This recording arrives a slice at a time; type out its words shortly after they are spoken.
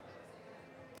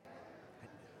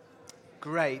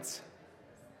Great.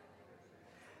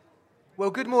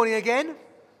 Well, good morning again.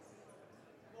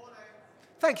 Morning.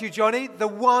 Thank you, Johnny, the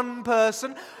one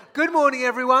person. Good morning,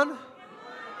 everyone. Good morning.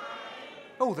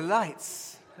 Oh, the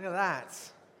lights. Look at that.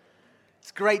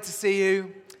 It's great to see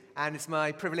you, and it's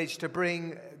my privilege to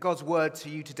bring God's word to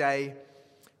you today.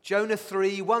 Jonah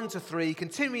 3, 1-3,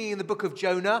 continuing in the book of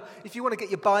Jonah. If you want to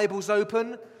get your Bibles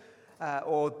open,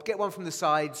 or get one from the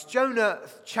sides, Jonah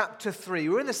chapter 3.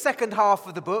 We're in the second half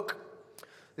of the book.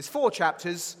 There's 4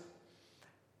 chapters.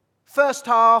 First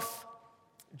half,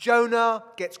 Jonah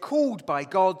gets called by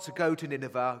God to go to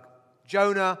Nineveh.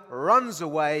 Jonah runs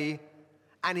away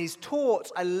and is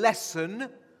taught a lesson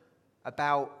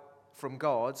from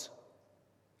God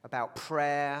about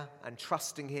prayer and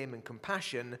trusting him and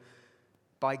compassion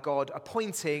by God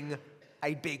appointing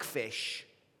a big fish.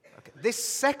 Okay. This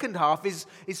second half is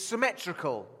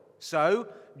symmetrical. So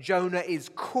Jonah is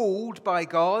called by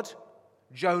God.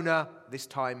 Jonah, this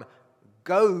time,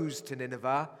 goes to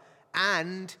Nineveh,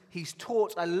 and he's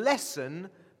taught a lesson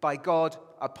by God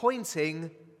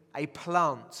appointing a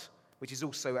plant, which is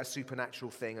also a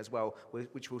supernatural thing as well,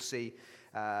 which we'll see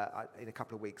in a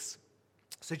couple of weeks.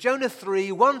 So Jonah 3,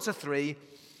 1-3,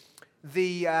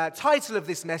 the title of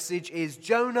this message is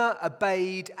Jonah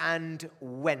Obeyed and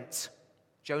Went.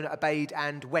 Jonah obeyed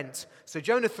and went. So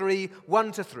Jonah 3,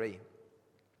 1-3.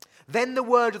 Then the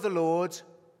word of the Lord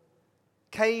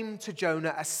came to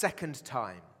Jonah a second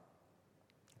time.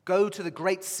 Go to the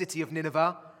great city of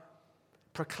Nineveh,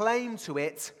 proclaim to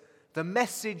it the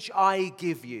message I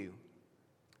give you.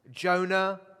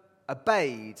 Jonah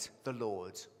obeyed the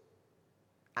Lord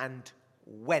and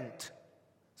went.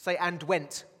 Say, and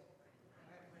went.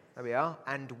 There we are,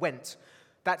 and went.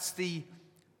 That's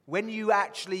when you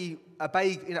actually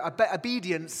obey,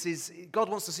 obedience is, God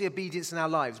wants to see obedience in our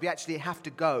lives. We actually have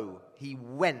to go. He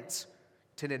went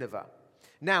to Nineveh.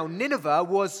 Now, Nineveh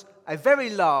was a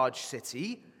very large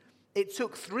city. It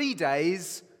took 3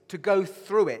 days to go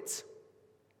through it.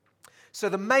 So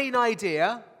the main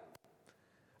idea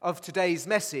of today's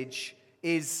message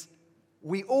is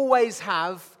we always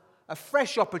have a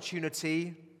fresh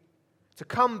opportunity to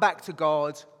come back to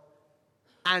God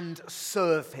and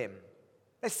serve him.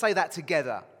 Let's say that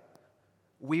together.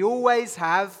 We always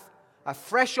have a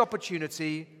fresh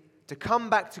opportunity to come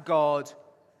back to God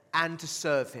and to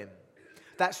serve him.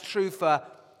 That's true for,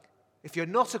 if you're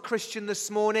not a Christian this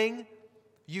morning,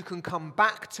 you can come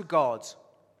back to God,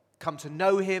 come to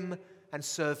know him and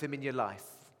serve him in your life,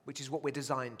 which is what we're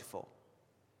designed for.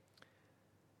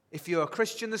 If you're a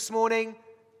Christian this morning,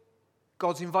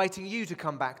 God's inviting you to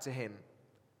come back to him,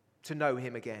 to know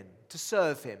him again, to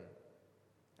serve him.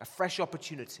 A fresh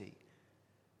opportunity.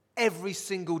 Every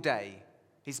single day.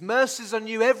 His mercies on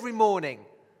you every morning.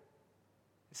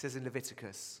 It says in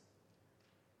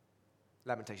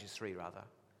Lamentations 3 rather.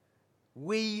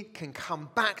 We can come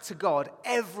back to God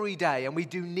every day, and we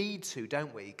do need to,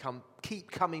 don't we?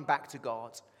 Keep coming back to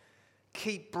God.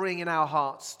 Keep bringing our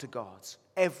hearts to God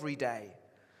every day.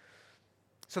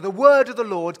 So the word of the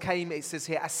Lord came, it says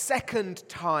here, a second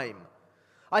time.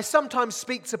 I sometimes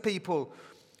speak to people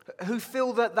who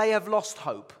feel that they have lost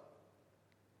hope,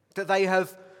 that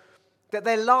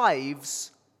their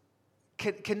lives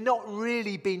cannot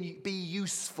really be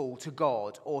useful to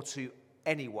God or to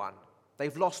anyone.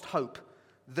 They've lost hope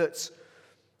that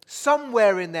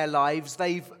somewhere in their lives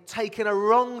they've taken a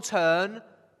wrong turn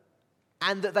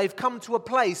and that they've come to a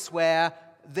place where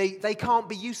they can't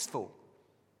be useful.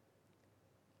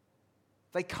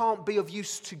 They can't be of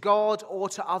use to God or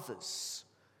to others.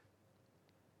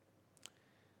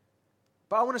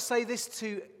 But I want to say this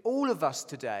to all of us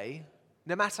today,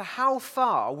 no matter how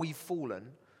far we've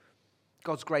fallen,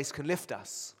 God's grace can lift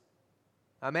us.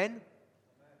 Amen?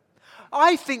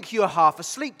 I think you're half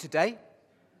asleep today.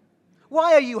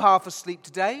 Why are you half asleep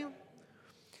today?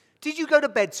 Did you go to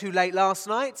bed too late last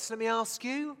night? Let me ask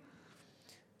you.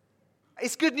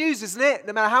 It's good news, isn't it?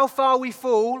 No matter how far we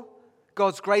fall,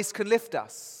 God's grace can lift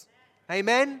us.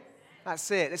 Amen?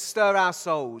 That's it. Let's stir our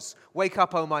souls. Wake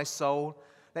up, oh my soul.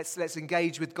 Let's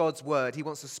engage with God's word. He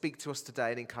wants to speak to us today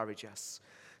and encourage us.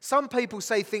 Some people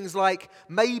say things like,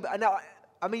 maybe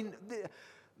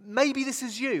this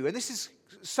is you. And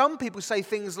some people say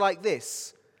things like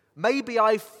this. Maybe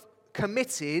I've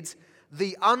committed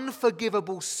the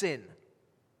unforgivable sin.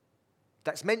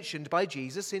 That's mentioned by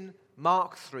Jesus in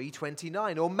Mark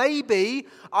 3:29. Or maybe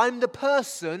I'm the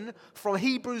person from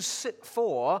Hebrews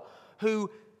 4 who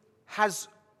has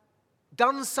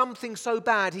done something so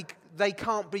bad they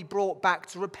can't be brought back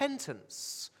to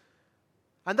repentance.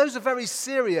 And those are very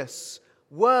serious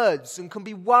words and can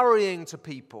be worrying to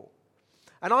people.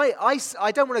 And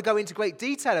I don't want to go into great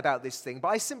detail about this thing, but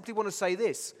I simply want to say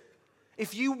this.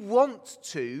 If you want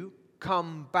to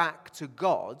come back to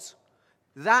God,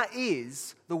 that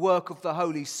is the work of the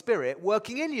Holy Spirit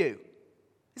working in you,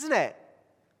 isn't it?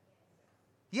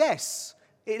 Yes,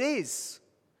 it is.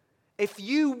 If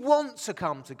you want to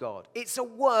come to God, it's a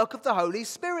work of the Holy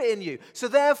Spirit in you. So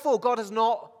therefore, God has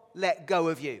not let go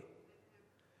of you.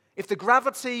 If the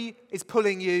gravity is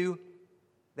pulling you,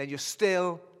 then you're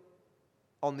still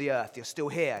on the earth. You're still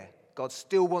here. God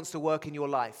still wants to work in your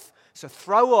life. So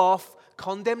throw off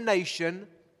condemnation.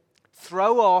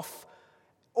 Throw off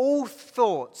all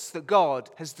thoughts that God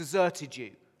has deserted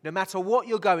you, no matter what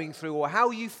you're going through or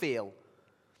how you feel.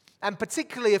 And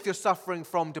particularly if you're suffering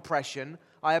from depression,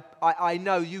 I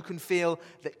know you can feel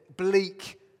that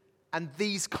bleak, and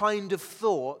these kind of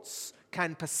thoughts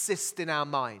can persist in our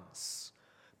minds.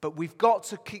 But we've got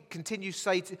to continue to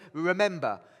say,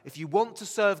 remember, if you want to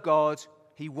serve God,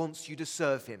 He wants you to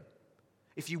serve Him.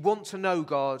 If you want to know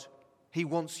God, He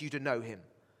wants you to know Him.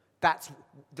 That's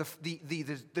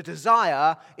the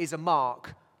desire is a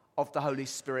mark of the Holy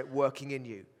Spirit working in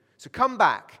you. So come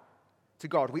back to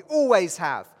God. We always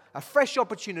have a fresh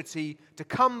opportunity to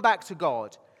come back to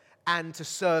God and to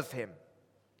serve Him.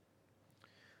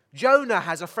 Jonah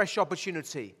has a fresh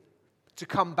opportunity to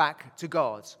come back to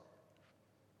God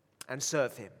and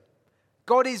serve Him.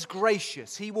 God is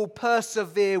gracious. He will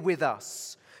persevere with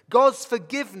us. God's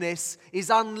forgiveness is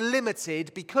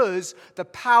unlimited because the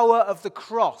power of the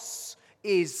cross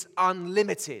is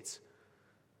unlimited.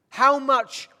 How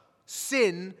much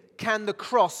sin can the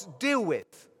cross deal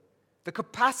with? The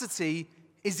capacity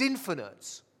is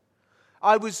infinite.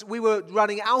 We were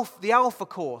running the Alpha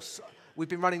course. We've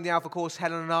been running the Alpha course,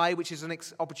 Helen and I, which is an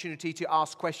opportunity to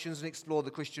ask questions and explore the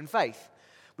Christian faith.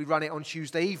 We run it on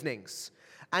Tuesday evenings.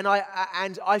 And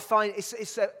I find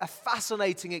it's a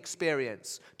fascinating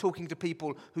experience talking to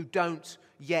people who don't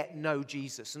yet know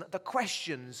Jesus. And the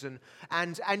questions,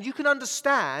 and you can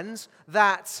understand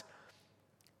that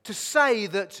to say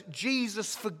that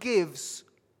Jesus forgives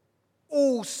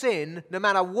all sin, no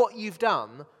matter what you've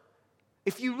done,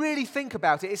 if you really think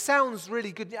about it, it sounds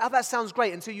really good. Oh, that sounds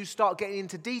great until you start getting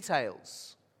into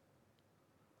details.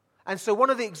 And so one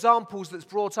of the examples that's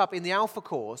brought up in the Alpha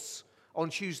course on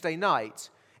Tuesday night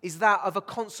is that of a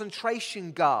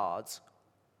concentration guard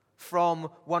from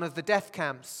one of the death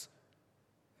camps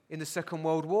in the Second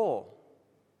World War.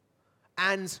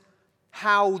 And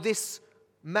how this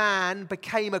man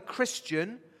became a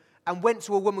Christian and went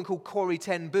to a woman called Corrie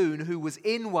ten Boom, who was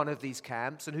in one of these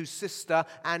camps and whose sister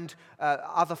and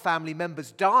other family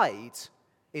members died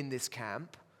in this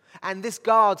camp. And this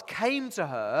guard came to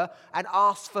her and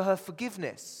asked for her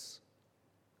forgiveness.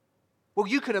 Well,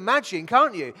 you can imagine,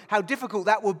 can't you, how difficult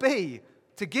that will be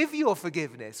to give your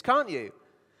forgiveness, can't you?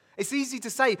 It's easy to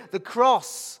say the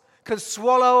cross can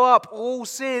swallow up all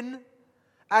sin,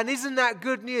 and isn't that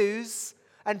good news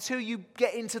until you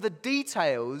get into the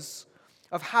details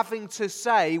of having to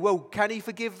say, well, can He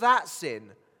forgive that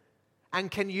sin?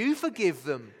 And can you forgive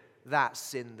them that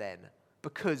sin then?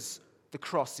 Because the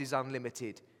cross is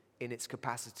unlimited in its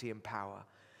capacity and power.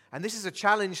 And this is a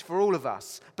challenge for all of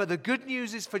us. But the good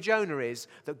news is for Jonah is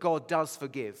that God does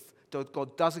forgive.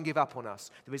 God doesn't give up on us.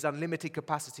 There is unlimited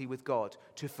capacity with God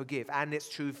to forgive. And it's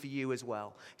true for you as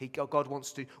well. God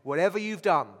wants to, whatever you've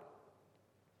done,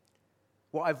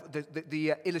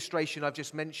 the illustration I've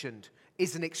just mentioned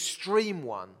is an extreme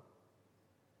one.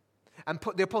 And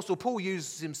the Apostle Paul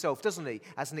uses himself, doesn't he,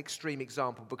 as an extreme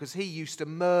example, because he used to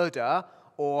murder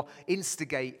or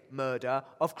instigate murder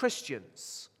of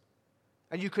Christians.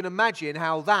 And you can imagine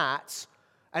how that,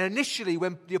 and initially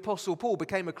when the Apostle Paul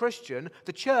became a Christian,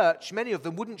 the church, many of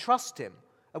them wouldn't trust him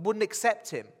and wouldn't accept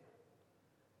him.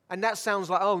 And that sounds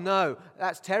like, oh no,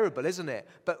 that's terrible, isn't it?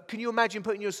 But can you imagine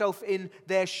putting yourself in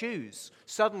their shoes?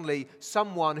 Suddenly,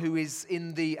 someone who is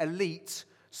in the elite,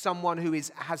 someone who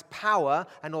has power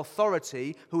and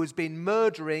authority, who has been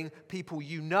murdering people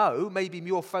you know, maybe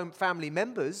your family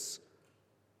members,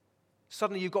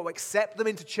 suddenly you've got to accept them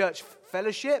into church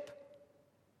fellowship.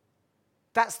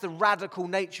 That's the radical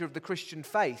nature of the Christian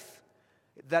faith,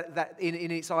 that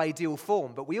in its ideal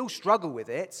form. But we all struggle with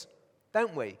it,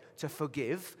 don't we? To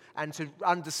forgive and to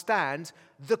understand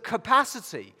the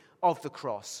capacity of the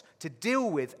cross to deal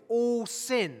with all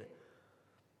sin.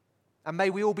 And may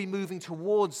we all be moving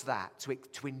towards that,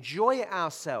 to enjoy it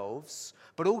ourselves,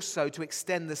 but also to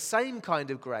extend the same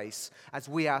kind of grace as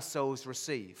we ourselves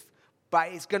receive.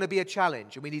 But it's going to be a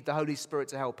challenge, and we need the Holy Spirit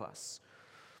to help us.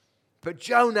 But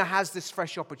Jonah has this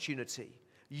fresh opportunity.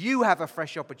 You have a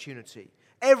fresh opportunity.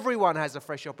 Everyone has a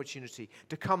fresh opportunity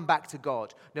to come back to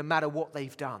God, no matter what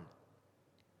they've done.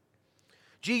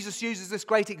 Jesus uses this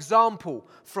great example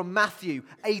from Matthew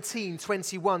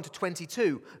 18:21 to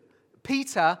 22.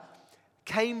 Peter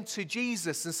came to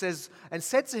Jesus and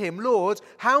said to him, "Lord,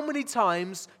 how many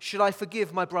times should I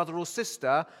forgive my brother or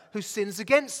sister who sins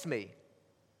against me?"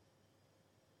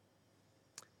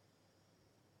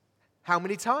 How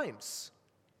many times?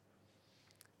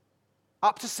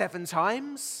 Up to 7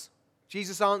 times?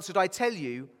 Jesus answered, "I tell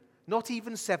you, not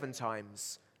even 7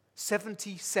 times,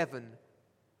 77,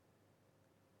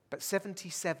 but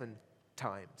 77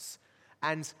 times."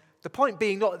 And the point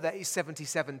being not that it's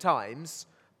 77 times,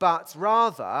 but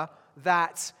rather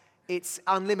that it's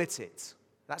unlimited.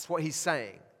 That's what he's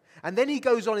saying. And then he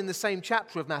goes on in the same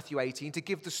chapter of Matthew 18 to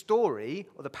give the story,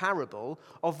 or the parable,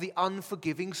 of the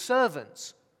unforgiving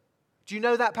servant. Do you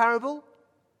know that parable?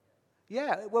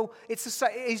 Yeah, well,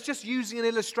 he's just using an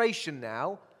illustration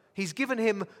now. He's given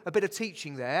him a bit of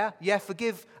teaching there. Yeah,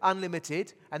 forgive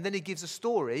unlimited. And then he gives a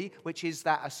story, which is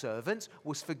that a servant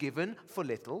was forgiven for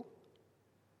little.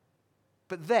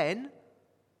 But then,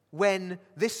 when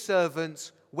this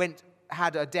servant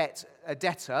had a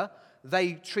debtor,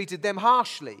 they treated them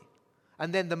harshly.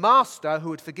 And then the master,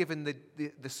 who had forgiven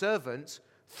the servant,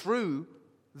 threw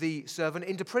the servant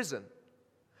into prison.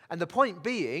 And the point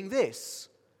being this: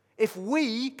 if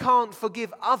we can't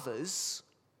forgive others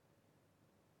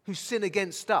who sin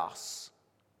against us,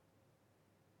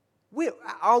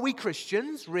 are we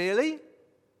Christians, really?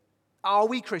 Are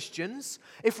we Christians?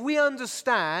 If we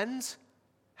understand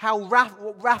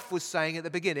what Raph was saying at the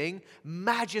beginning,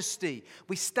 majesty,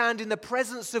 we stand in the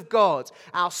presence of God,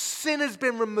 our sin has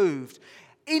been removed,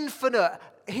 infinite,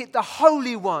 the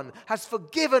Holy One has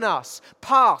forgiven us,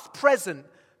 past, present,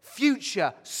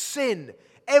 future, sin,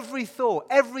 every thought,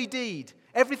 every deed,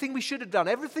 everything we should have done,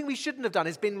 everything we shouldn't have done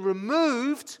has been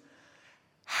removed.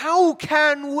 How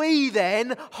can we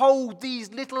then hold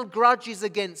these little grudges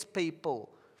against people?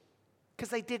 Because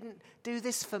they didn't do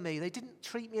this for me. They didn't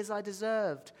treat me as I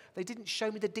deserved. They didn't show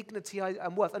me the dignity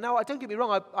I'm worth. And now, don't get me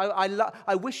wrong,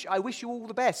 I wish you all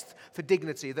the best for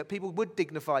dignity, that people would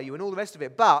dignify you and all the rest of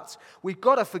it. But we've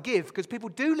got to forgive because people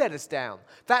do let us down.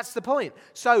 That's the point.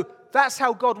 So that's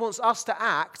how God wants us to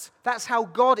act. That's how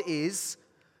God is.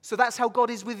 So that's how God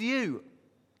is with you.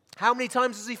 How many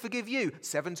times does he forgive you?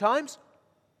 7 times?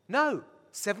 No,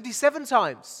 77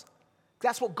 times.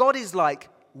 That's what God is like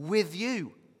with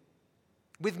you,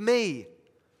 with me.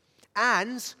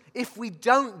 And if we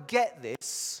don't get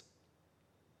this,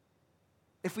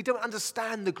 if we don't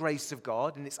understand the grace of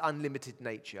God and its unlimited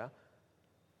nature,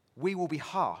 we will be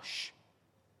harsh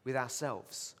with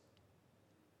ourselves.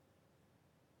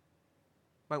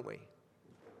 Won't we?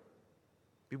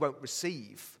 We won't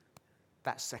receive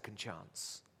that second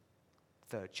chance,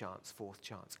 third chance, fourth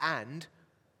chance. And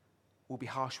we'll be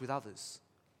harsh with others.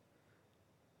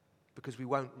 Because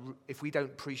if we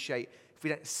don't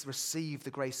receive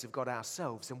the grace of God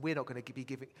ourselves, then we're not going to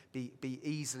be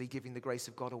easily giving the grace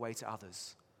of God away to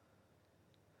others.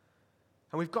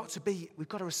 And we've got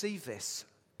to receive this,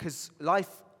 because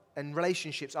life and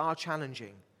relationships are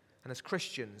challenging. And as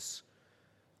Christians,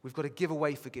 we've got to give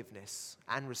away forgiveness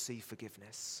and receive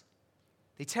forgiveness.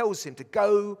 He tells him to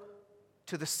go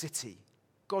to the city.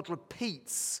 God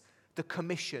repeats the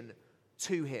commission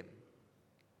to him.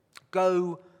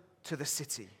 Go to the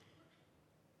city.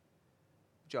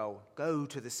 Joel, go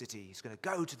to the city. He's going to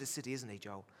go to the city, isn't he,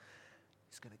 Joel?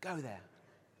 He's going to go there.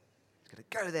 He's going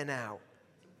to go there now.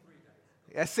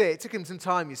 That's it. It took him some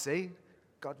time, you see.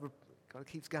 God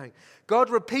keeps going. God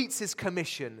repeats his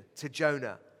commission to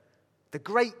Jonah. The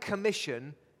Great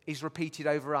Commission is repeated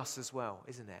over us as well,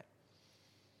 isn't it?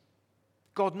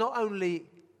 God not only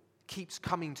keeps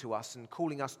coming to us and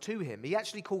calling us to him, he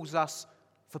actually calls us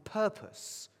for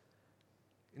purpose.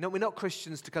 You know, we're not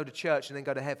Christians to go to church and then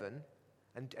go to heaven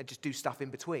and just do stuff in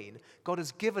between. God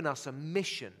has given us a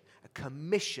mission, a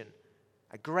commission,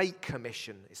 a great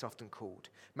commission, it's often called.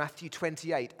 Matthew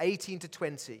 28, 18 to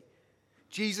 20.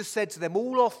 Jesus said to them,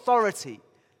 "All authority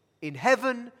in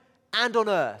heaven and on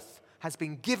earth has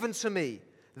been given to me.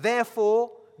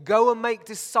 Therefore, go and make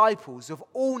disciples of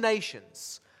all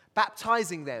nations,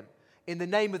 baptizing them in the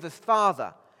name of the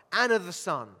Father and of the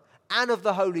Son and of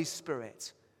the Holy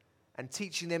Spirit, and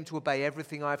teaching them to obey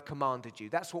everything I have commanded you."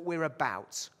 That's what we're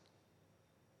about.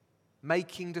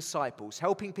 Making disciples,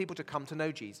 helping people to come to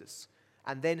know Jesus,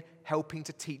 and then helping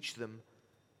to teach them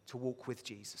to walk with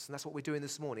Jesus. And that's what we're doing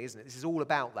this morning, isn't it? This is all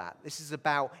about that. This is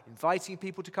about inviting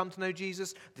people to come to know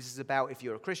Jesus. This is about, if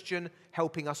you're a Christian,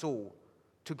 helping us all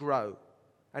to grow.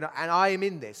 And I am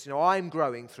in this. You know, I'm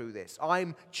growing through this.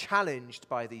 I'm challenged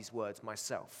by these words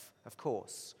myself, of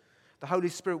course. The Holy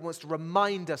Spirit wants to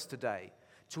remind us today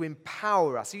to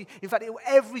empower us. In fact,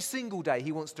 every single day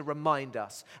he wants to remind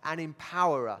us and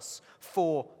empower us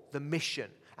for the mission.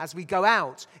 As we go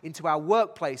out into our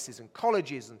workplaces and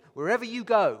colleges and wherever you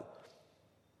go,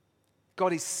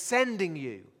 God is sending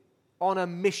you on a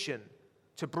mission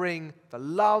to bring the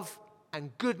love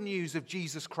and good news of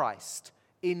Jesus Christ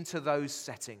into those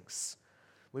settings.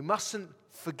 We mustn't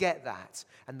forget that.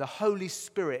 And the Holy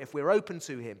Spirit, if we're open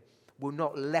to him, will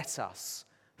not let us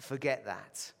forget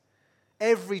that.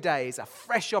 Every day is a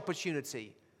fresh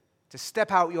opportunity to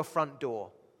step out your front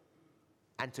door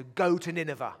and to go to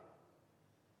Nineveh,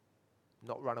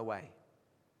 not run away.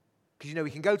 Because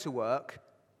we can go to work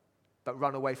but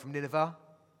run away from Nineveh,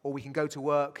 or we can go to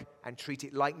work and treat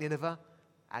it like Nineveh,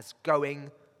 as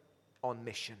going on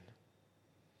mission.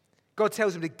 God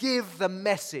tells him to give the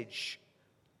message.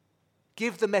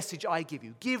 Give the message I give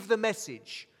you. Give the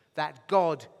message that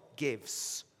God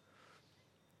gives.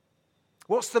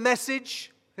 What's the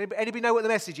message? Anybody know what the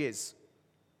message is?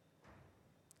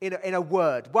 In a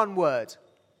word, one word.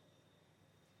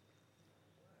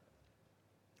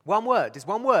 One word. There's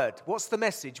one word. What's the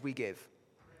message we give?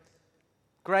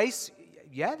 Grace.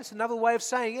 Yeah, that's another way of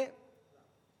saying it.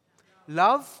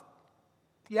 Love.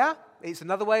 Yeah, it's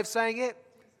another way of saying it.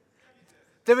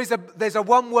 There's a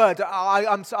one word.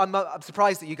 I'm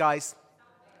surprised at you guys.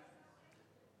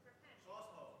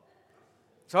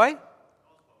 Sorry?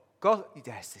 God.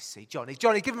 Yes, see, Johnny,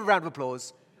 give him a round of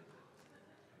applause.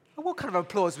 Oh, what kind of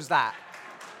applause was that?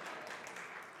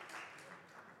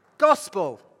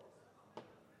 Gospel.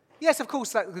 Yes, of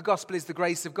course, the gospel is the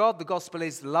grace of God. The gospel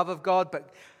is the love of God.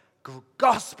 But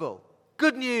gospel,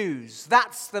 good news,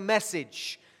 that's the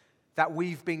message that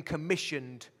we've been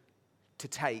commissioned to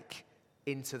take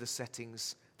into the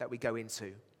settings that we go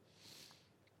into.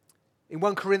 In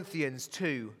 1 Corinthians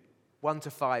 2,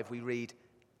 1-5, we read,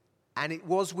 "And it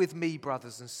was with me,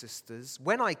 brothers and sisters,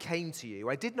 when I came to you,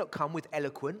 I did not come with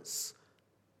eloquence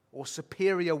or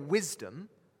superior wisdom."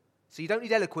 So you don't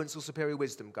need eloquence or superior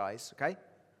wisdom, guys, okay?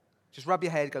 Just rub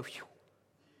your head, go, phew.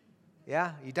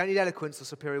 Yeah, you don't need eloquence or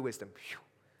superior wisdom. Phew.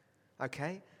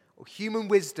 Okay? Or human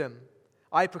wisdom.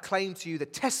 I proclaimed to you the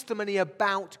testimony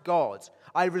about God.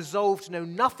 I resolved to know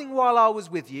nothing while I was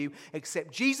with you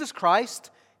except Jesus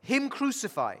Christ, him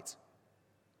crucified.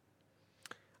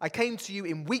 I came to you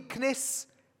in weakness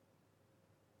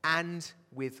and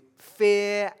with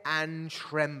fear and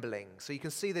trembling. So you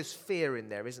can see there's fear in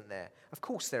there, isn't there? Of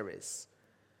course there is.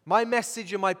 My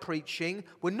message and my preaching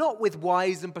were not with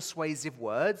wise and persuasive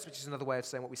words, which is another way of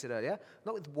saying what we said earlier,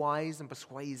 not with wise and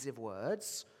persuasive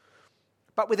words,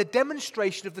 but with a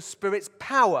demonstration of the Spirit's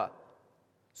power,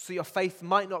 so your faith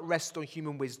might not rest on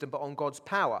human wisdom, but on God's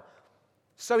power.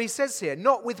 So he says here,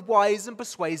 not with wise and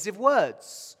persuasive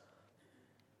words.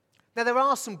 Now, there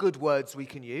are some good words we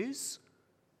can use.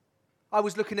 I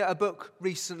was looking at a book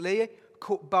recently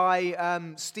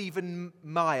by Stephen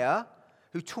Meyer,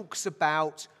 who talks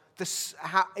about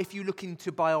how, if you look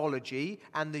into biology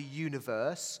and the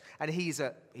universe, and he's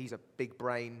a big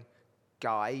brain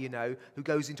guy, who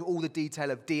goes into all the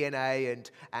detail of DNA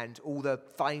and all the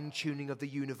fine-tuning of the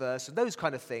universe and those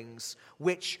kind of things,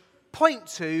 which point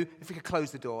to, if we could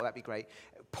close the door, that'd be great,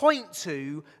 point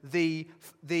to the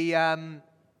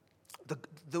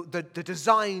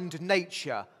designed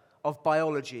nature of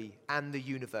biology and the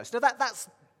universe. Now, that's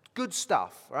good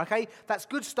stuff, okay? That's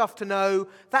good stuff to know.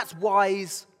 That's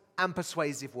wise and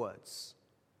persuasive words,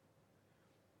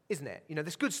 isn't it?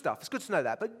 There's good stuff. It's good to know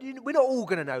that. But we're not all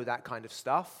going to know that kind of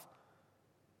stuff.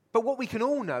 But what we can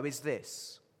all know is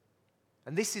this.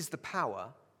 And this is the power.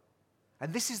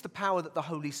 And this is the power that the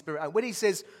Holy Spirit... When he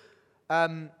says,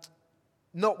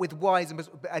 not with wise and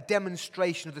a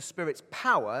demonstration of the Spirit's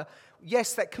power,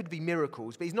 yes, that could be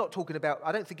miracles, but he's not talking about,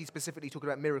 I don't think he's specifically talking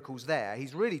about miracles there.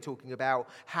 He's really talking about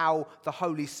how the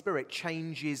Holy Spirit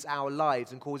changes our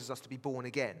lives and causes us to be born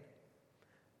again.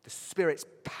 The Spirit's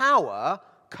power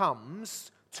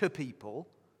comes to people,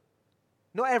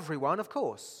 not everyone, of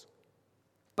course,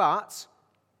 but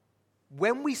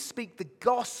when we speak the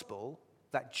gospel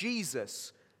that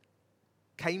Jesus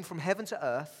came from heaven to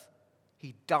earth,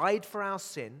 he died for our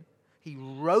sin, he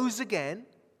rose again,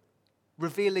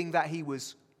 revealing that he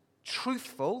was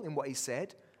truthful in what he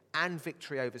said and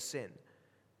victory over sin,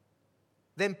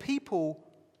 then people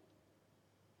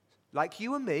like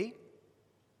you and me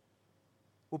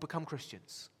will become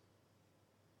Christians.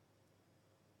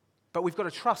 But we've got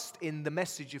to trust in the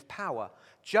message of power.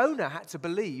 Jonah had to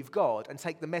believe God and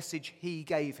take the message he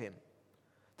gave him.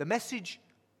 The message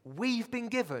we've been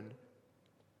given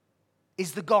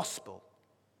is the gospel.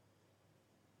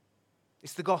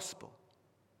 It's the gospel.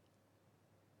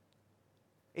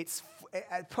 It's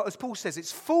as Paul says,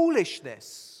 it's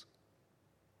foolishness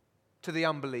to the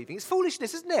unbelieving. It's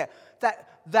foolishness, isn't it?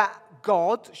 That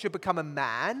God should become a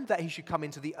man, that he should come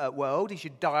into the world, he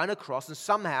should die on a cross, and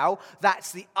somehow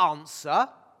that's the answer.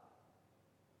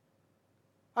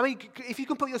 I mean, if you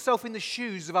can put yourself in the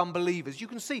shoes of unbelievers, you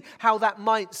can see how that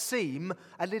might seem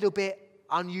a little bit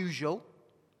unusual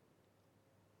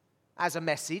as a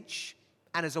message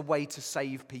and as a way to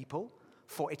save people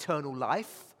for eternal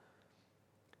life.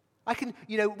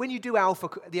 When you do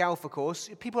the Alpha course,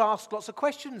 people ask lots of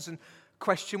questions and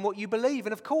question what you believe.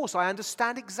 And of course, I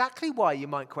understand exactly why you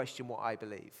might question what I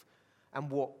believe and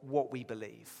what we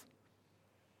believe.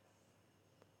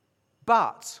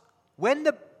 But when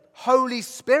the Holy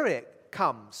Spirit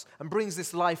comes and brings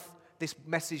this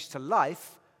message to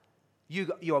life,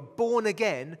 you are born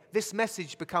again, this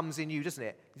message becomes in you, doesn't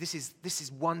it? This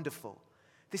is wonderful.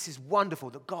 This is wonderful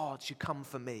that God should come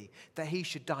for me, that he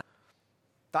should die,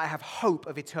 that I have hope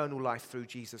of eternal life through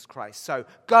Jesus Christ. So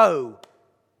go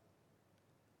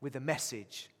with the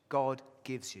message God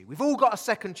gives you. We've all got a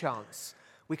second chance.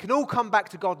 We can all come back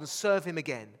to God and serve him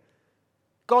again.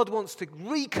 God wants to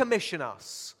recommission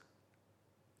us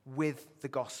with the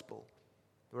gospel.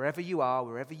 Wherever you are,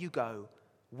 wherever you go,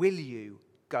 will you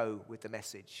go with the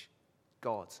message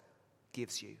God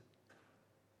gives you?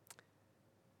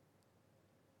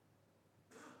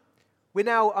 We're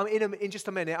now, in just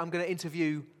a minute, I'm going to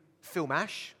interview Phil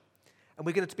Mash, and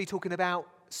we're going to be talking about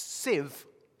SIV,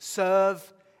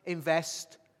 serve,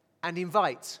 invest, and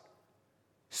invite.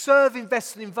 Serve,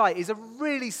 invest, and invite is a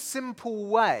really simple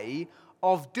way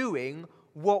of doing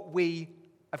what we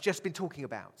have just been talking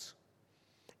about.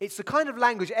 It's the kind of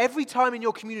language, every time in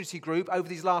your community group over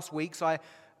these last weeks, I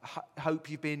hope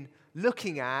you've been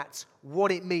looking at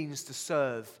what it means to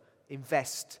serve,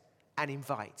 invest, and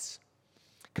invite.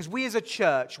 Because we as a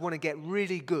church want to get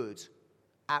really good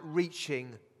at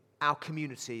reaching our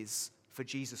communities for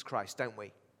Jesus Christ, don't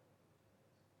we?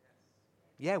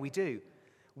 Yeah, we do.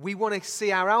 We want to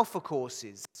see our Alpha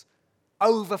courses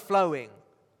overflowing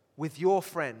with your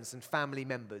friends and family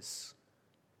members.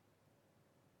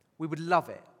 We would love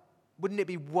it. Wouldn't it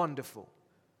be wonderful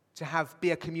to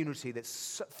be a community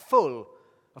that's full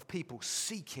of people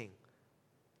seeking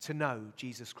to know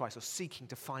Jesus Christ or seeking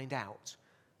to find out,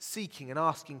 seeking and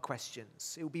asking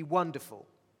questions? It would be wonderful.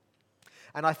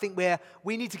 And I think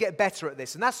we need to get better at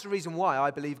this. And that's the reason why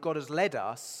I believe God has led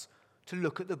us to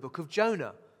look at the book of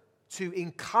Jonah, to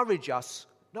encourage us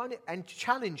and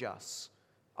challenge us.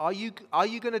 Are you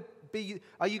going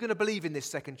to believe in this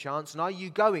second chance? And are you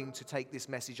going to take this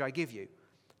message I give you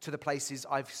to the places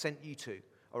I've sent you to?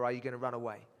 Or are you going to run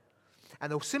away?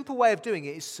 And the simple way of doing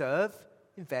it is serve,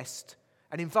 invest,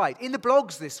 and invite. In the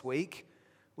blogs this week,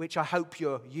 which I hope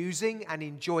you're using and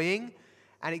enjoying,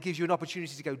 and it gives you an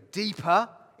opportunity to go deeper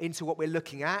into what we're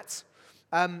looking at,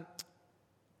 I'm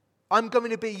going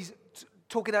to be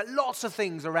talking about lots of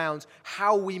things around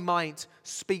how we might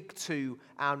speak to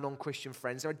our non-Christian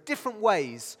friends. There are different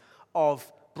ways of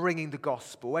bringing the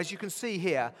gospel. As you can see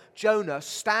here, Jonah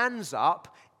stands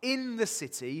up in the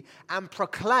city and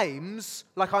proclaims,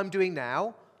 like I'm doing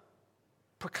now,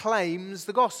 proclaims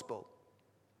the gospel.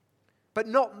 But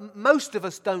most of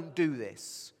us don't do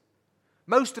this.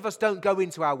 Most of us don't go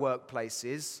into our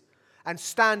workplaces and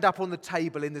stand up on the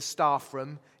table in the staff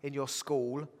room in your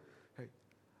school.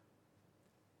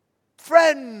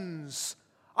 Friends,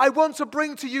 I want to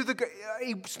bring to you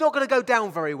it's not going to go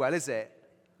down very well, is it?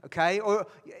 Okay? Or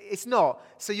it's not.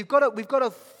 So we've got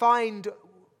to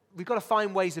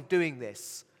find ways of doing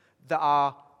this that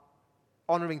are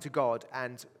honoring to God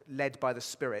and led by the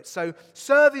Spirit. So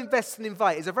serve, invest, and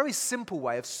invite is a very simple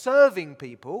way of serving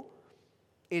people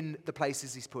in the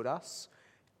places he's put us,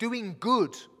 doing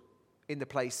good in the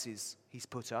places he's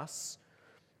put us,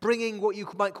 bringing what you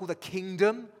might call the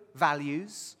kingdom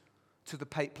values to the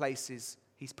places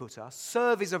he's put us.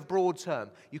 Serve is a broad term.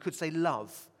 You could say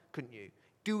love, couldn't you?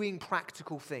 Doing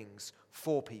practical things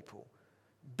for people.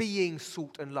 Being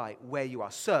salt and light where you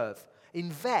are. Serve.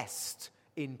 Invest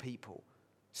in people.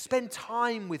 Spend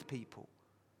time with people.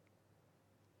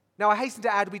 Now, I hasten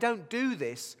to add, we don't do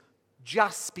this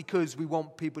just because we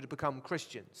want people to become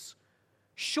Christians.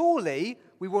 Surely,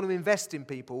 we want to invest in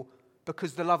people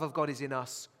because the love of God is in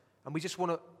us, and we just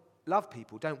want to love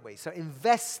people, don't we? So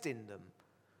invest in them.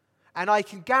 And I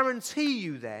can guarantee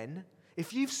you then,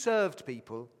 if you've served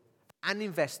people and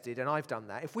invested, and I've done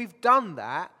that, if we've done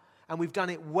that, and we've done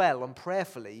it well and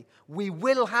prayerfully, we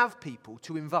will have people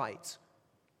to invite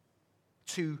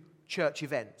to church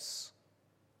events,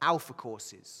 Alpha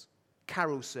courses,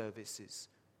 carol services,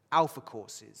 Alpha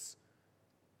courses,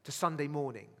 to Sunday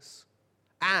mornings.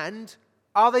 And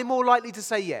are they more likely to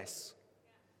say yes?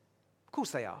 Of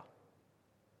course they are.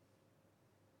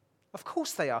 Of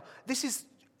course they are. It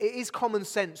is common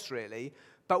sense, really,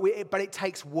 but it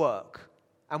takes work.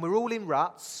 And we're all in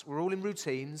ruts, we're all in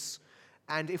routines,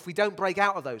 and if we don't break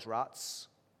out of those ruts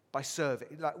by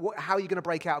serving, how are you going to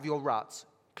break out of your ruts?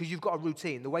 Because you've got a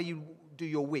routine. The way you do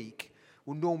your week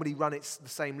will normally run the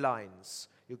same lines.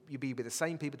 You'll be with the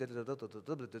same people.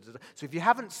 So if you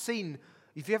haven't seen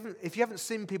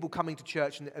people coming to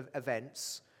church and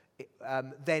events,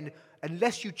 then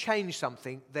unless you change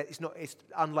something, it's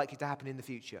unlikely to happen in the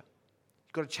future.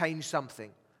 You've got to change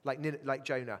something. Like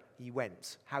Jonah, he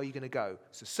went. How are you going to go?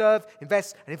 So serve,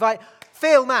 invest, and invite.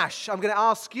 Phil Nash, I'm going to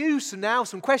ask you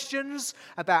some questions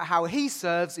about how he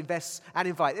serves, invests, and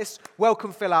invites. Let's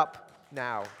welcome Phil up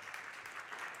now.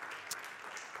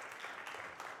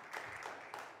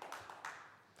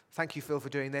 Thank you, Phil, for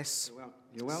doing this.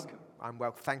 You're welcome. I'm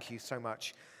welcome. Thank you so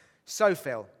much. So,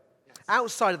 Phil, yes.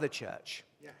 Outside of the church,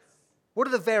 yes. What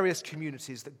are the various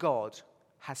communities that God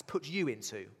has put you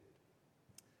into?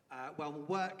 Well,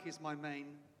 work is my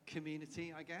main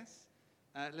community, I guess.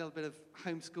 A little bit of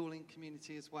homeschooling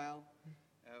community as well.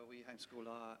 We homeschool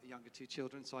our younger two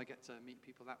children, so I get to meet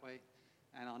people that way.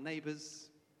 And our neighbours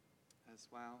as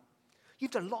well.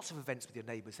 You've done lots of events with your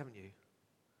neighbours, haven't you?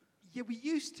 Yeah, we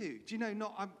used to. Do you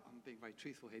know, I'm being very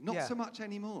truthful here, not so much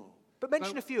anymore. But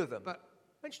mention a few of them.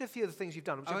 Mention a few of the things you've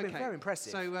done, which have been very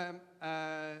impressive. So,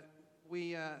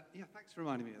 thanks for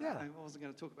reminding me of that. I wasn't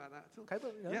going to talk about that at all. Okay,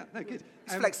 but yeah, no, good.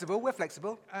 It's flexible. We're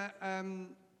flexible.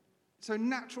 So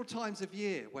natural times of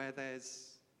year where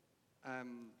there's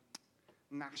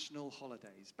national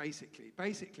holidays,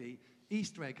 basically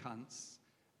Easter egg hunts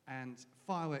and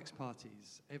fireworks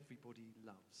parties. Everybody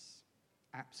loves.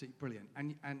 Absolutely brilliant,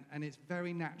 and it's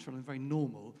very natural and very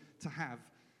normal to have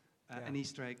an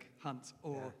Easter egg hunt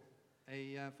or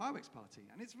a fireworks party,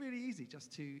 and it's really easy just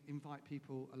to invite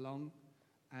people along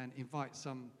and invite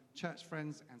some church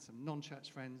friends and some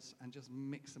non-church friends and just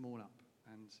mix them all up,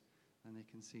 and they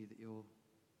can see that you're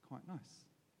quite nice.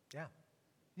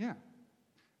 Yeah,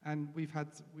 and we've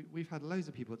had loads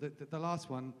of people. The last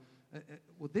one,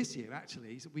 this year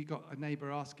actually, so we got a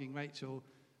neighbour asking Rachel,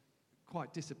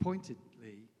 quite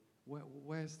disappointedly,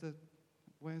 where's the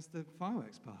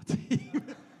fireworks party?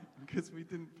 Because we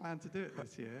didn't plan to do it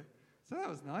this year. So that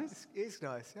was nice. It's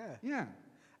nice, yeah. Yeah.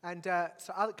 And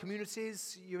so other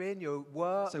communities you're in, your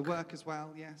work? So work as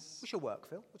well, yes. What's your work,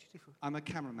 Phil? What do you do for? I'm a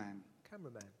cameraman.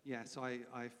 Cameraman? Yeah, so I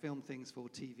film things for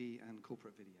TV and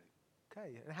corporate video.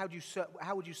 Okay, and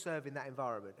how would you serve in that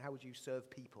environment? How would you serve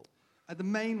people? The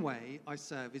main way I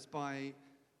serve is by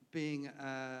being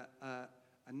a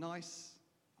nice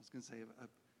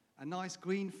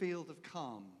green field of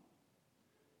calm,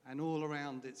 and all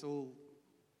around it's all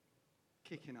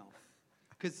kicking off.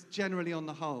 Because generally, on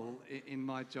the whole, in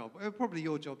my job, probably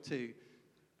your job too,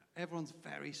 everyone's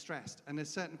very stressed, and there's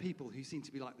certain people who seem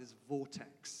to be like this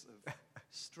vortex of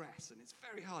stress, and it's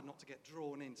very hard not to get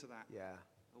drawn into that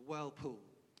whirlpool.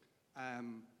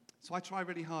 So I try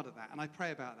really hard at that, and I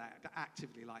pray about that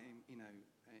actively,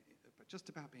 but just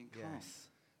about being calm. Yes.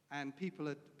 And people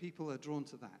are drawn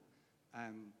to that.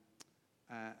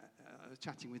 I was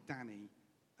chatting with Danny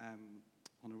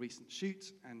on a recent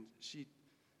shoot, and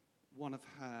one of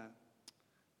her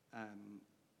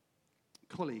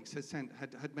colleagues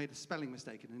had made a spelling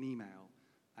mistake in an email,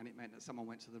 and it meant that someone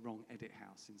went to the wrong edit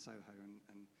house in Soho,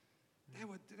 and there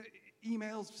were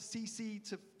emails CC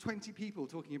to 20 people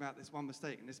talking about this one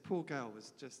mistake, and this poor girl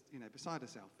was just beside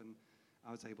herself, and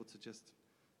I was able to just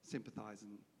sympathize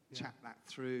and chat that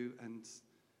through and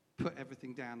put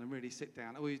everything down and really sit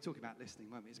down. Oh, we were talking about listening,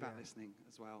 weren't we? It's about listening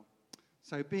as well.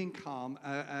 So being calm,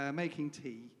 making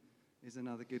tea is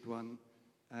another good one.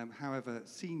 However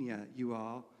senior you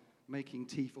are, making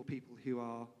tea for people who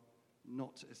are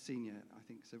not as senior, I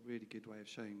think is a really good way of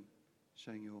showing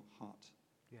your heart.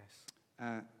 Yes.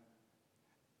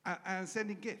 And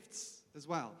sending gifts as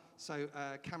well. So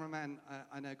cameraman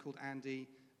I know called Andy,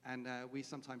 and we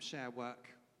sometimes share work.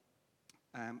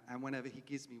 And whenever he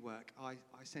gives me work, I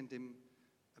send him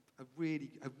a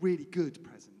really good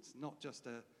present, not just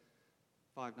a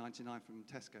 $5.99 from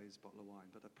Tesco's bottle of wine,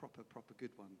 but a proper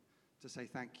good one to say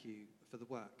thank you for the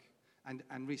work.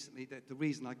 And recently, the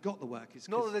reason I got the work is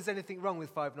not that there's anything wrong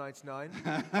with $5.99.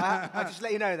 I just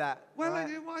let you know that. Well,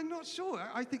 I'm not sure.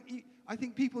 I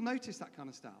think people notice that kind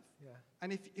of stuff. Yeah.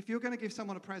 And if you're going to give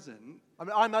someone a present, I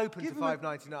mean, I'm open to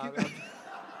 $5.99.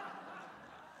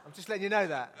 I'm just letting you know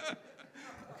that.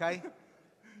 Okay.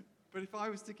 But if I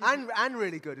was to give and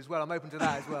really good as well, I'm open to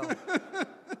that as well.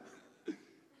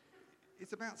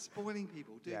 It's about spoiling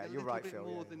people, doing a little bit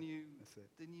more than you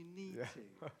need to.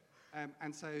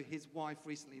 And so his wife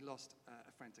recently lost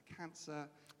a friend to cancer,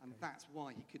 and that's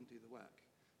why he couldn't do the work.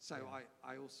 So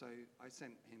I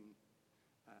sent him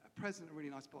a present, a really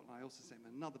nice bottle, and I also sent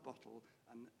him another bottle,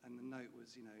 and the note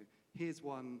was, here's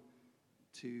one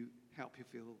to help you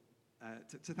feel,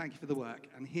 to thank you for the work,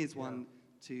 and here's one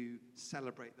to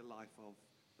celebrate the life of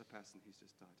the person who's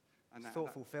just died. And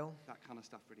Thoughtful, Phil. That kind of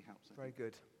stuff really helps. Very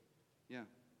good. Yeah.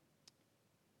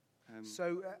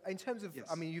 So in terms of, yes.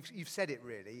 I mean, you've said it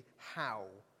really, how.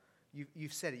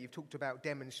 You've said it. You've talked about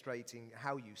demonstrating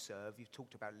how you serve. You've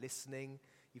talked about listening.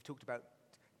 You've talked about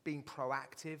being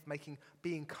proactive,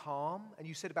 being calm. And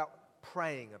you said about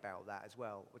praying about that as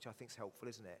well, which I think is helpful,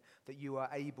 isn't it? That you are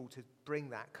able to bring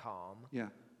that calm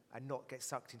and not get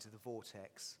sucked into the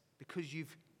vortex because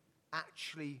you've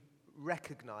actually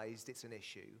recognized it's an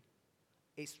issue.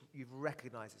 You've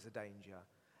recognized it's a danger.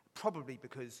 Probably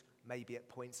because maybe at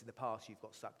points in the past you've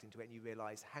got sucked into it and you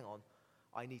realize, hang on,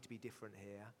 I need to be different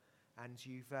here. And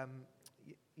you've,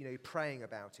 praying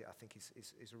about it, I think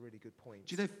is a really good point.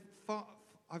 Do you know,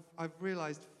 I've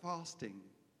realized fasting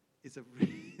is a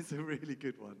really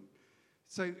good one.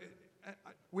 So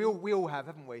we all have,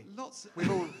 haven't we?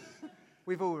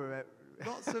 We've all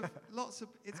lots of.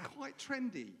 It's quite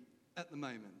trendy at the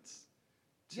moment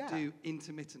to do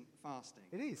intermittent fasting.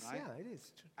 It is, right? Yeah, it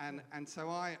is. And so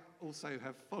I also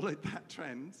have followed that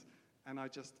trend, and I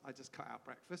just cut out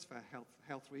breakfast for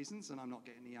health reasons, and I'm not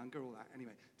getting any younger, all that.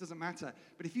 Anyway, it doesn't matter.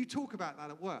 But if you talk about that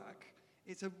at work,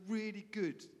 it's a really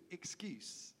good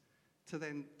excuse to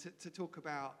then to talk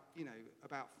about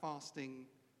about fasting.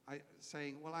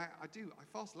 Saying, well, I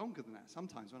fast longer than that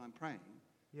sometimes when I'm praying.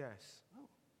 Yes. Oh,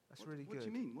 that's really good. What do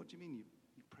you mean? What do you mean?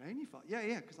 You pray and you fast?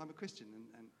 Yeah, because I'm a Christian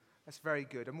and. That's very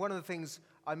good. And one of the things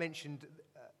I mentioned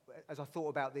as I thought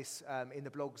about this in the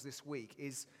blogs this week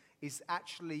is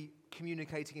actually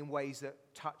communicating in ways that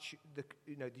touch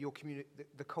your community,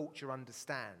 the culture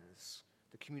understands,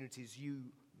 the communities you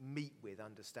meet with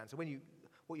understand. So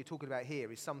what you're talking about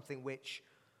here is something which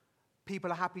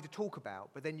people are happy to talk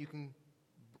about, but then you can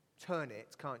turn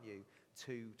it, can't you,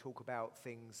 to talk about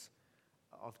things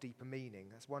of deeper meaning.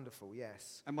 That's wonderful.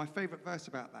 Yes. And my favourite verse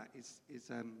about that is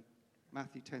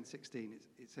Matthew 10:16,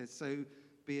 it says, "So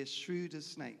be as shrewd as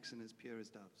snakes and as pure as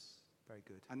doves." Very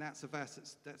good. And that's a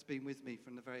verse that's been with me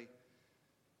from the very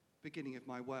beginning of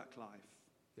my work life.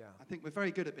 Yeah. I think we're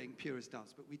very good at being pure as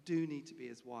doves, but we do need to be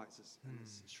as wise and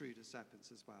as shrewd as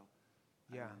serpents as well.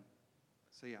 Yeah.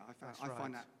 So I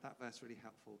find that verse really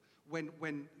helpful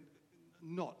when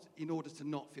not in order to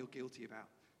not feel guilty about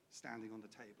standing on the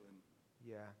table and.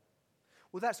 Yeah.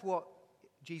 Well, that's what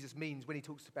Jesus means when he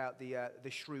talks about the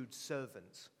shrewd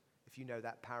servant, if you know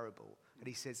that parable. And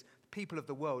he says, people of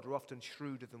the world are often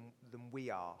shrewder than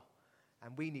we are.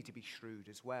 And we need to be shrewd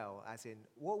as well, as in,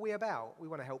 what are we about? We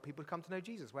want to help people come to know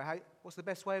Jesus. What's the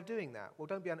best way of doing that? Well,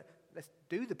 let's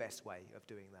do the best way of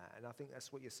doing that. And I think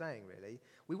that's what you're saying, really.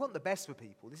 We want the best for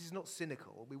people. This is not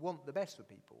cynical. We want the best for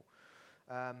people.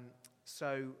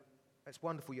 So it's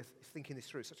wonderful you're thinking this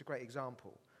through. It's such a great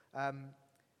example.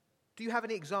 Do you have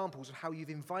any examples of how you've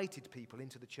invited people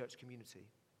into the church community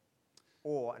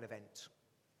or an event?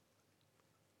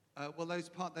 Well, those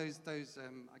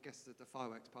I guess the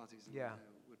fireworks parties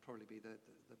would probably be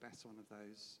the best one of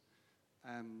those.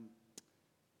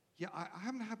 I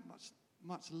haven't had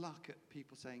much luck at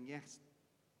people saying yes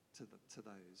to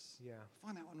those. Yeah. I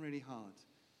find that one really hard.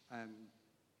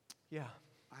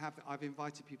 I've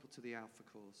invited people to the Alpha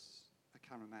course, a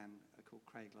cameraman called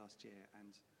Craig last year,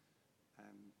 and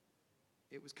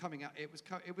it was coming out. It was.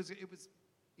 It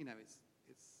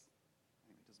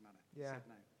doesn't matter. Yeah. He said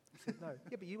no. You said no.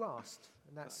 Yeah, but you asked,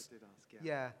 and that's. I did ask. Yeah.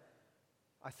 Yeah,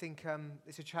 I think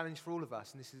it's a challenge for all of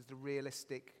us, and this is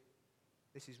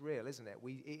This is real, isn't it?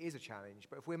 It is a challenge,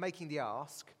 but if we're making the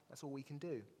ask, that's all we can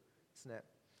do, isn't it?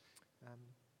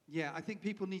 I think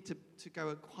people need to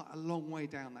go quite a long way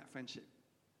down that friendship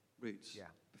route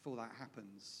before that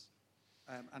happens,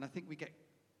 and I think we get.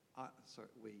 I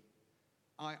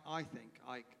think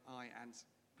I and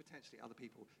potentially other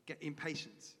people get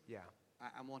impatient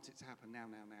and want it to happen now.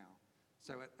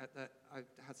 So I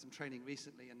had some training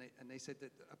recently, and they said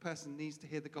that a person needs to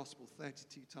hear the gospel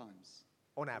 32 times.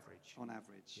 On average.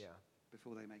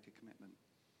 Before they make a commitment.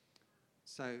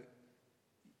 So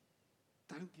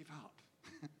don't give up.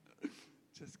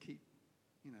 Just keep,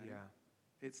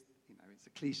 It's it's a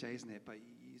cliche, isn't it? But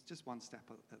it's just one step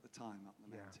at the time up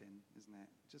the mountain, isn't it?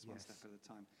 Just one step at a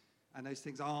time. And those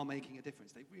things are making a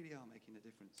difference. They really are making a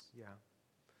difference. Yeah.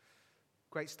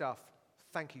 Great stuff.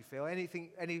 Thank you, Phil. I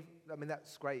mean,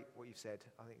 that's great what you've said.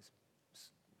 I think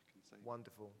it's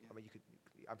wonderful. Yeah. I mean,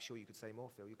 I'm sure you could say more,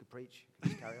 Phil. You could preach. You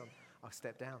could just carry on. I'll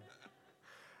step down.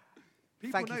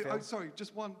 People Thank know. you, Phil. Oh, sorry,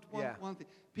 just one Yeah. thing.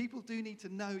 People do need to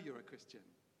know you're a Christian.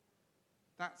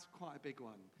 That's quite a big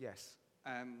one. Yes.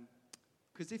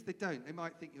 Because if they don't, they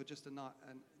might think you're just a nice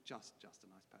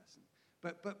person.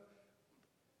 But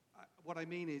what I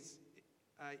mean is,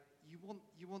 you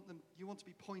want to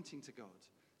be pointing to God.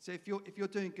 So if you're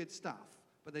doing good stuff,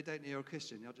 but they don't know you're a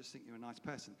Christian, they'll just think you're a nice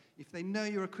person. If they know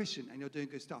you're a Christian and you're doing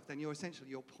good stuff, then you're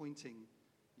pointing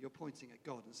at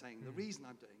God and saying, the reason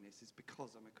I'm doing this is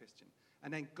because I'm a Christian.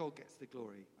 And then God gets the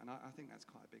glory. And I think that's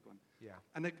quite a big one. Yeah.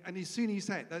 And as soon as you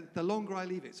say it, the longer I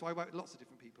leave it, so I work with lots of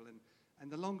different people,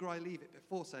 and the longer I leave it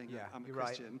before saying that I'm a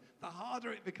Christian, the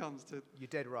harder it becomes to You're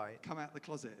dead right. come out the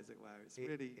closet, as it were. It's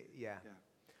really... Yeah.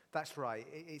 That's right.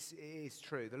 It is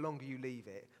true. The longer you leave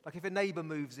it. Like if a new neighbour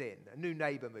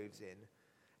moves in,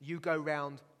 you go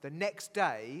round the next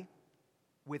day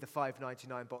with a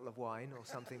 $5.99 bottle of wine or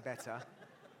something better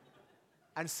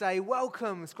and say,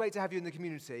 welcome, it's great to have you in the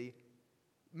community.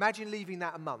 Imagine leaving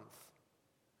that a month.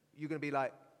 You're going to be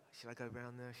like, should I go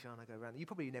round there? Shan't I go round there? You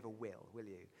probably never will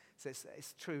you? So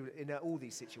it's true in all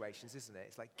these situations, isn't it?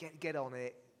 It's like, get on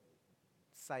it,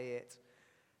 say it.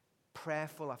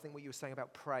 Prayerful, I think what you were saying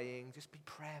about praying, just be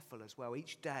prayerful as well.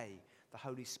 Each day, the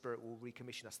Holy Spirit will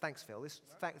recommission us. Thanks, Phil.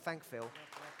 Thank Phil.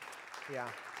 Yeah.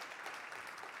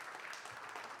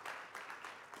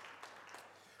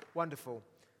 Wonderful.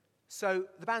 So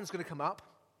the band's going to come up,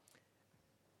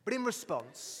 but in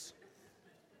response,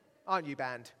 aren't you,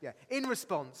 band? Yeah. In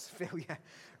response, Phil, yeah.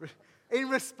 In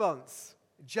response,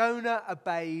 Jonah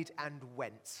obeyed and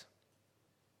went.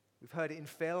 We've heard it in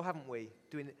Phil, haven't we?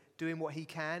 Doing what he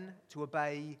can to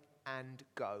obey and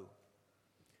go.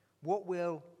 What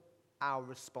will our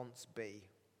response be?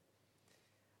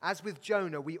 As with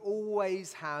Jonah, we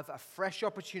always have a fresh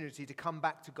opportunity to come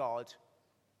back to God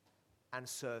and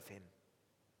serve him.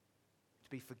 To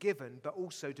be forgiven, but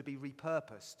also to be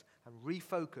repurposed and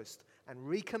refocused and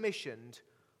recommissioned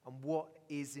on what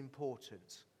is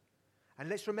important. And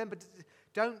let's remember,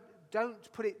 don't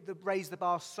raise the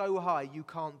bar so high you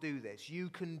can't do this. You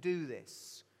can do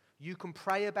this. You can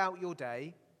pray about your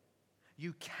day.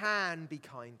 You can be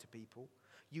kind to people.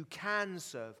 You can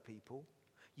serve people.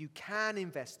 You can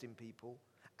invest in people.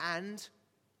 And,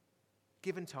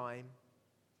 given time,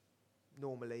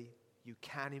 normally, you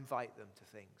can invite them to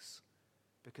things.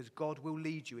 Because God will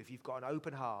lead you if you've got an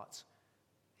open heart.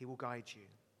 He will guide you.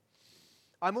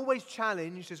 I'm always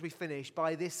challenged as we finish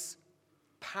by this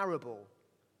parable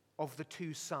of the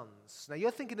two sons. Now, you're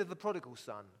thinking of the prodigal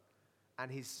son and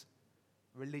his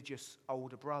religious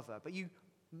older brother. But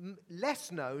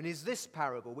less known is this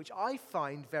parable, which I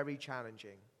find very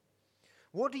challenging.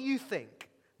 What do you think?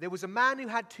 There was a man who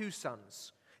had two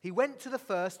sons. He went to the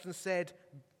first and said,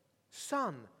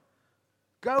 "Son,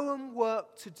 go and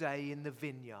work today in the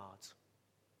vineyard."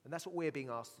 And that's what we're being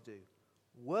asked to do.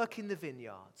 Work in the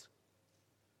vineyard.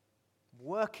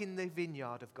 Work in the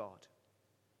vineyard of God.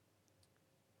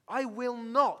 "I will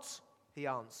not," he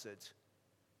answered,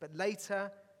 but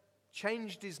later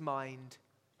changed his mind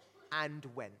and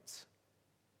went.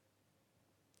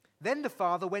 Then the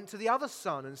father went to the other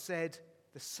son and said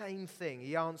the same thing.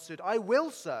 He answered, "I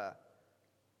will, sir,"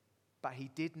 but he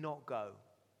did not go.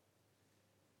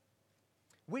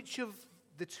 Which of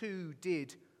the two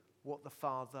did what the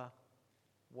father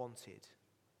wanted?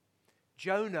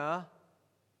 Jonah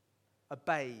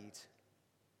obeyed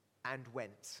and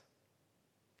went.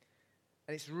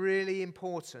 And it's really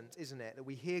important, isn't it, that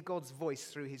we hear God's voice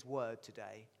through his word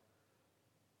today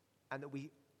and that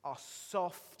we are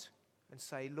soft and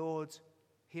say, "Lord,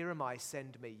 here am I,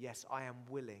 send me. Yes, I am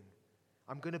willing.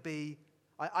 I'm going to be,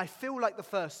 I feel like the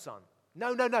first son.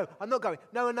 No, I'm not going.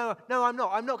 No, I'm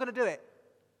not. I'm not going to do it."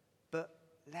 But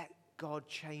let God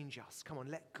change us. Come on,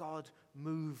 let God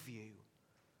move you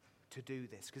to do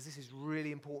this, because this is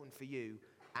really important for you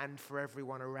and for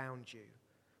everyone around you.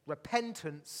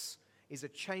 Repentance is a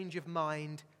change of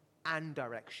mind and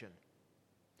direction.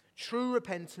 True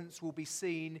repentance will be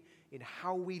seen in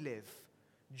how we live.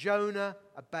 Jonah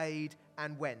obeyed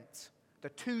and went. The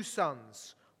two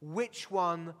sons, which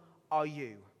one are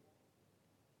you?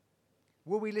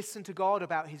 Will we listen to God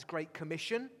about his great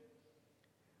commission?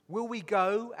 Will we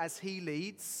go as he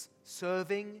leads,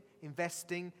 serving,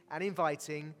 investing, and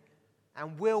inviting?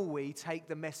 And will we take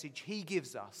the message he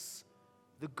gives us,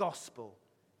 the gospel,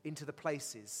 into the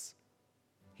places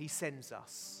he sends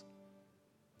us?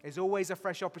 There's always a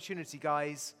fresh opportunity,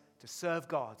 guys, to serve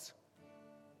God. So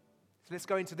let's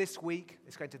go into this week,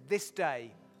 let's go into this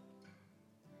day,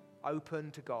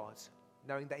 open to God,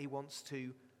 knowing that he wants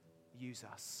to use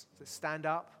us. So stand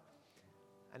up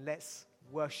and let's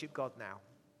worship God now.